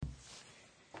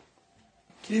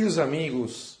Queridos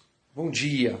amigos, bom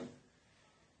dia.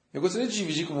 Eu gostaria de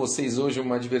dividir com vocês hoje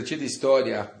uma divertida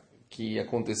história que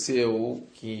aconteceu,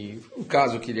 um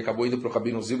caso que ele acabou indo para o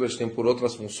Rabino Zilberstein por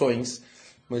outras funções,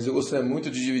 mas eu gostaria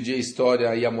muito de dividir a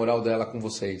história e a moral dela com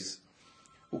vocês.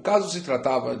 O caso se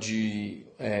tratava de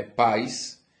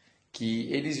pais que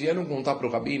eles vieram contar para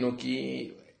o Rabino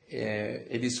que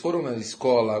eles foram na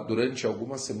escola durante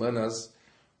algumas semanas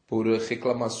por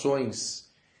reclamações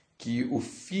que o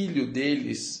filho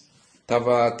deles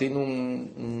estava tendo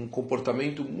um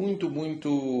comportamento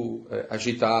muito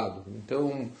agitado.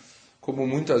 Então, como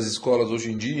muitas escolas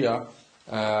hoje em dia,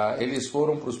 eles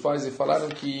foram para os pais e falaram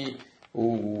que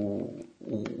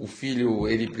o filho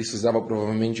ele precisava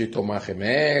provavelmente tomar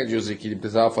remédios e que ele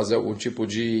precisava fazer algum tipo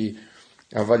de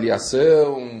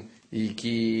avaliação e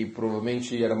que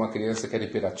provavelmente era uma criança que era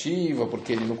hiperativa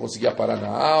porque ele não conseguia parar na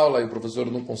aula e o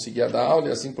professor não conseguia dar aula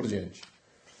e assim por diante.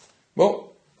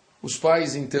 Bom, os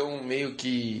pais então meio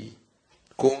que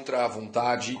contra a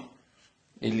vontade,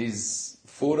 eles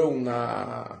foram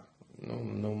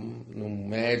num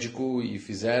médico e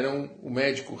fizeram, o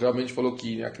médico realmente falou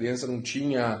que a criança não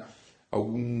tinha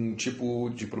algum tipo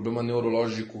de problema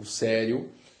neurológico sério,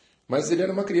 mas ele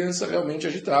era uma criança realmente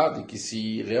agitada e que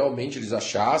se realmente eles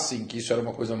achassem que isso era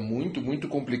uma coisa muito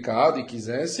complicada e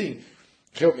quisessem,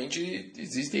 realmente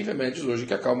existem remédios hoje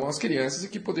que acalmam as crianças e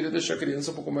que poderia deixar a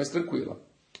criança um pouco mais tranquila.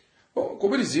 Bom,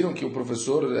 como eles viram que o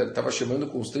professor estava chamando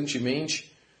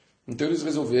constantemente, então eles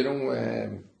resolveram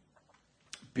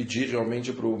pedir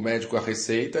realmente para o médico a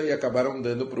receita e acabaram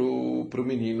dando para o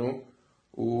menino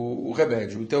o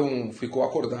remédio. Então ficou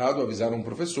acordado, avisaram o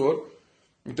professor,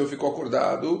 então ficou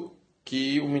acordado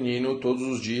que o menino todos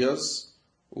os dias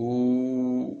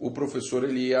o professor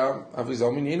ele ia avisar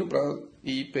o menino para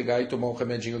ir pegar e tomar o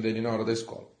remedinho dele na hora da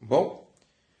escola. Bom,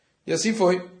 e assim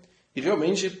foi. E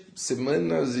realmente,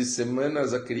 semanas e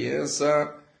semanas, a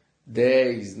criança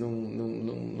 10,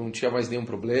 não tinha mais nenhum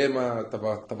problema,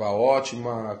 estava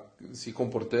ótima, se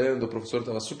comportando, o professor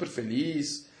estava super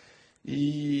feliz.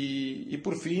 E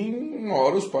por fim, uma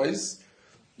hora os pais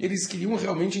eles queriam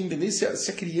realmente entender se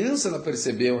a criança ela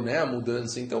percebeu, né, a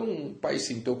mudança. Então o pai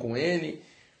sentou com ele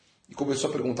e começou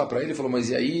a perguntar para ele, falou, mas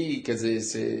e aí, quer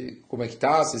dizer, como é que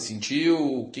tá? Você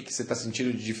sentiu? O que você está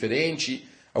sentindo de diferente?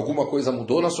 Alguma coisa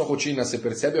mudou na sua rotina? Você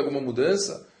percebe alguma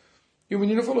mudança? E o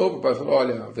menino falou, o pai falou,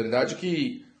 olha, a verdade é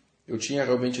que eu tinha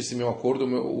realmente esse meu acordo,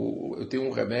 eu tenho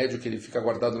um remédio que ele fica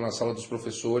guardado na sala dos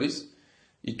professores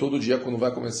e todo dia, quando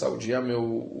vai começar o dia,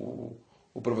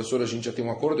 o professor, a gente já tem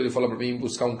um acordo, ele fala para mim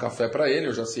buscar um café para ele,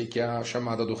 eu já sei que é a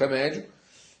chamada do remédio,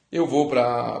 eu vou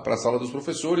para a sala dos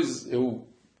professores, eu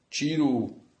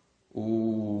tiro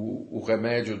o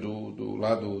remédio do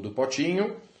lado do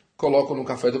potinho, coloco no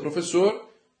café do professor,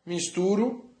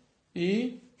 misturo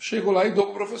e chego lá e dou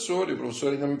para o professor. E o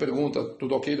professor ainda me pergunta,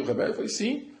 tudo ok do remédio? Eu falei,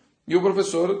 sim. E o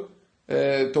professor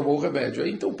tomou o remédio.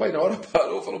 Aí então o pai na hora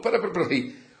parou e falou,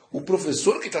 peraí, o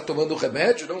professor que está tomando o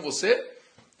remédio, não você?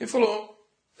 Ele falou,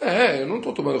 eu não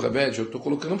estou tomando remédio, eu estou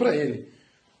colocando para ele.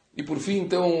 E por fim,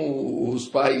 então, os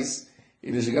pais,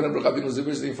 eles chegaram para o Rabino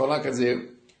Zilberstein falar, quer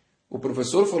dizer, o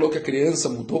professor falou que a criança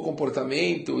mudou o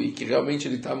comportamento e que realmente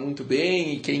ele está muito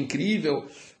bem e que é incrível,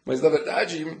 mas na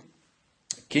verdade,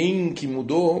 quem que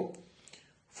mudou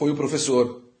foi o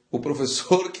professor. O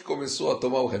professor que começou a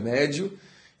tomar o remédio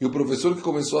e o professor que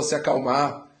começou a se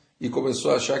acalmar e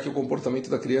começou a achar que o comportamento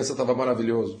da criança estava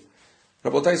maravilhoso. Para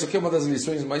botar isso aqui é uma das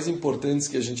lições mais importantes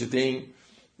que a gente tem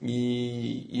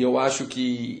e eu acho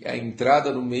que a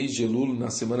entrada no mês de Elul, na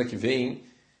semana que vem,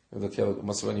 daqui a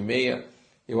uma semana e meia,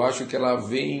 eu acho que ela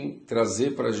vem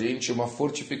trazer para a gente uma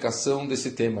fortificação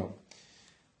desse tema.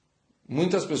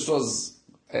 Muitas pessoas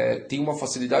têm uma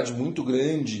facilidade muito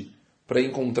grande para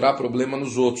encontrar problema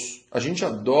nos outros. A gente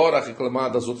adora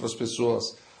reclamar das outras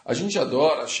pessoas. A gente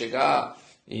adora chegar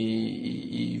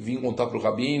e vir contar para o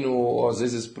rabino, ou às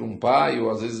vezes para um pai, ou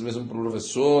às vezes mesmo para o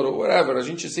professor, ou whatever. A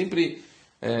gente sempre,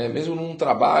 mesmo num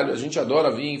trabalho, a gente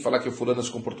adora vir e falar que o fulano se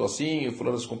comportou assim, o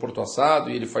fulano se comportou assado,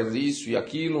 e ele faz isso e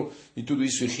aquilo, e tudo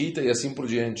isso irrita e assim por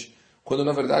diante. Quando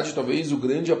na verdade talvez o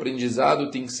grande aprendizado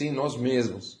tem que ser em nós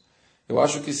mesmos. Eu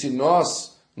acho que se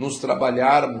nós nos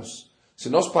trabalharmos, se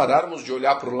nós pararmos de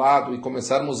olhar para o lado e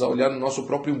começarmos a olhar no nosso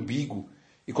próprio umbigo,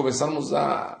 e começarmos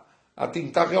a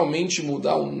tentar realmente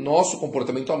mudar o nosso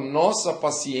comportamento, a nossa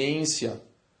paciência,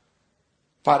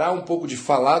 parar um pouco de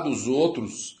falar dos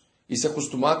outros e se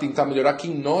acostumar a tentar melhorar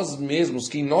quem nós mesmos,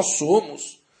 quem nós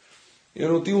somos,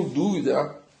 eu não tenho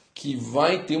dúvida que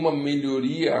vai ter uma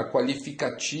melhoria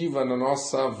qualificativa na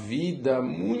nossa vida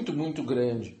muito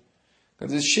grande. Quer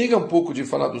dizer, chega um pouco de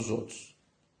falar dos outros.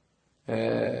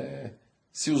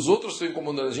 Se os outros estão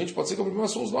incomodando a gente, pode ser que o problema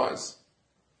somos nós.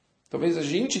 Talvez a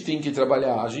gente tenha que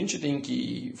trabalhar, a gente tem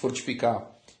que fortificar.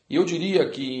 E eu diria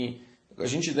que a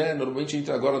gente, normalmente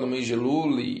entra agora no mês de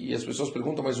Elul e as pessoas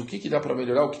perguntam, mas o que dá para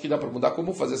melhorar, o que dá para mudar,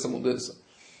 como fazer essa mudança?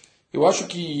 Eu acho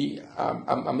que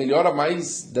a melhora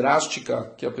mais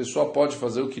drástica que a pessoa pode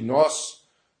fazer, o que nós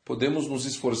podemos nos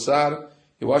esforçar,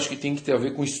 eu acho que tem que ter a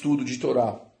ver com o estudo de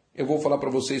Torá. Eu vou falar para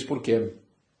vocês por quê.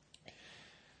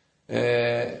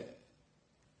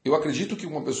 Eu acredito que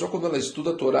uma pessoa, quando ela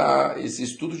estuda a Torá, esse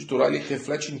estudo de Torá, ele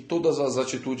reflete em todas as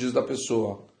atitudes da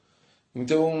pessoa.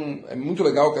 Então, é muito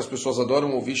legal que as pessoas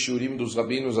adoram ouvir shiurim dos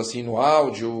rabinos assim no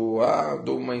áudio,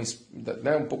 dou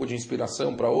um pouco de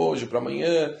inspiração para hoje, para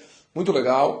amanhã, muito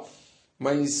legal,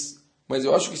 mas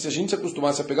eu acho que se a gente se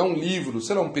acostumasse a pegar um livro,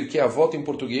 sei lá, um Pirkei Avot em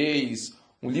português,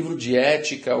 um livro de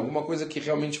ética, alguma coisa que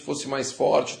realmente fosse mais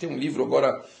forte, tem um livro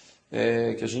agora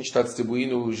que a gente está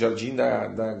distribuindo, o Jardim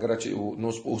da Gratidão,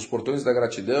 os Portões da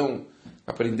Gratidão,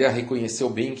 aprender a reconhecer o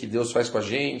bem que Deus faz com a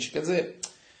gente, quer dizer...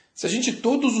 Se a gente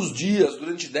todos os dias,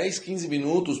 durante 10, 15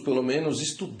 minutos, pelo menos,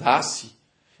 estudasse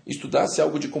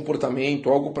algo de comportamento,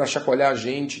 algo para chacoalhar a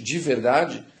gente de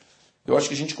verdade, eu acho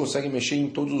que a gente consegue mexer em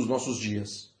todos os nossos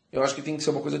dias. Eu acho que tem que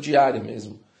ser uma coisa diária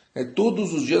mesmo.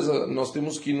 Todos os dias nós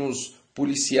temos que nos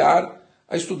policiar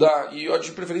a estudar, e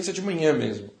de preferência de manhã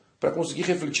mesmo, para conseguir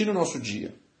refletir no nosso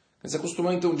dia. Se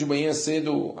acostumar então de manhã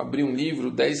cedo, abrir um livro,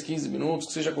 10, 15 minutos,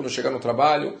 que seja quando eu chegar no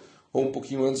trabalho, ou um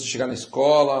pouquinho antes de chegar na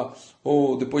escola,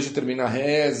 ou depois de terminar a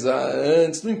reza,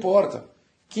 antes, não importa.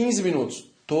 15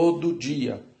 minutos, todo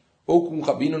dia. Ou com um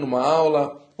rabino numa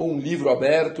aula, ou um livro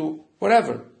aberto,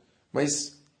 whatever.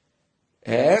 Mas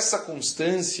é essa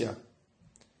constância,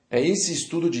 é esse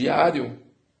estudo diário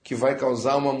que vai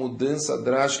causar uma mudança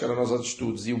drástica nas nossas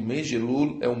atitudes. E o mês de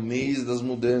Elul é o mês das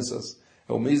mudanças.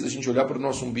 É o mês da gente olhar para o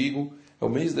nosso umbigo, é o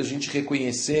mês da gente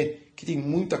reconhecer que tem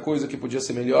muita coisa que podia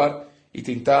ser melhor, e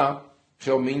tentar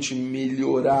realmente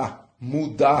melhorar,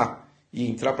 mudar e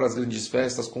entrar para as grandes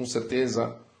festas com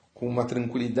certeza, com uma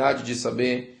tranquilidade de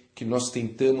saber que nós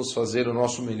tentamos fazer o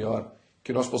nosso melhor,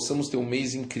 que nós possamos ter um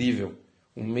mês incrível,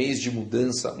 um mês de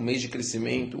mudança, um mês de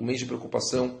crescimento, um mês de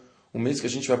preocupação, um mês que a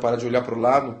gente vai parar de olhar para o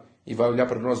lado e vai olhar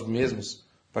para nós mesmos,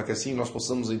 para que assim nós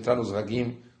possamos entrar nos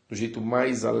Hagim do jeito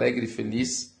mais alegre e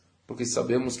feliz, porque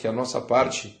sabemos que a nossa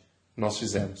parte nós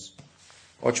fizemos.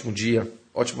 Ótimo dia,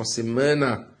 ótima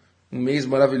semana, um mês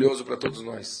maravilhoso para todos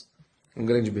nós. Um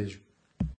grande beijo.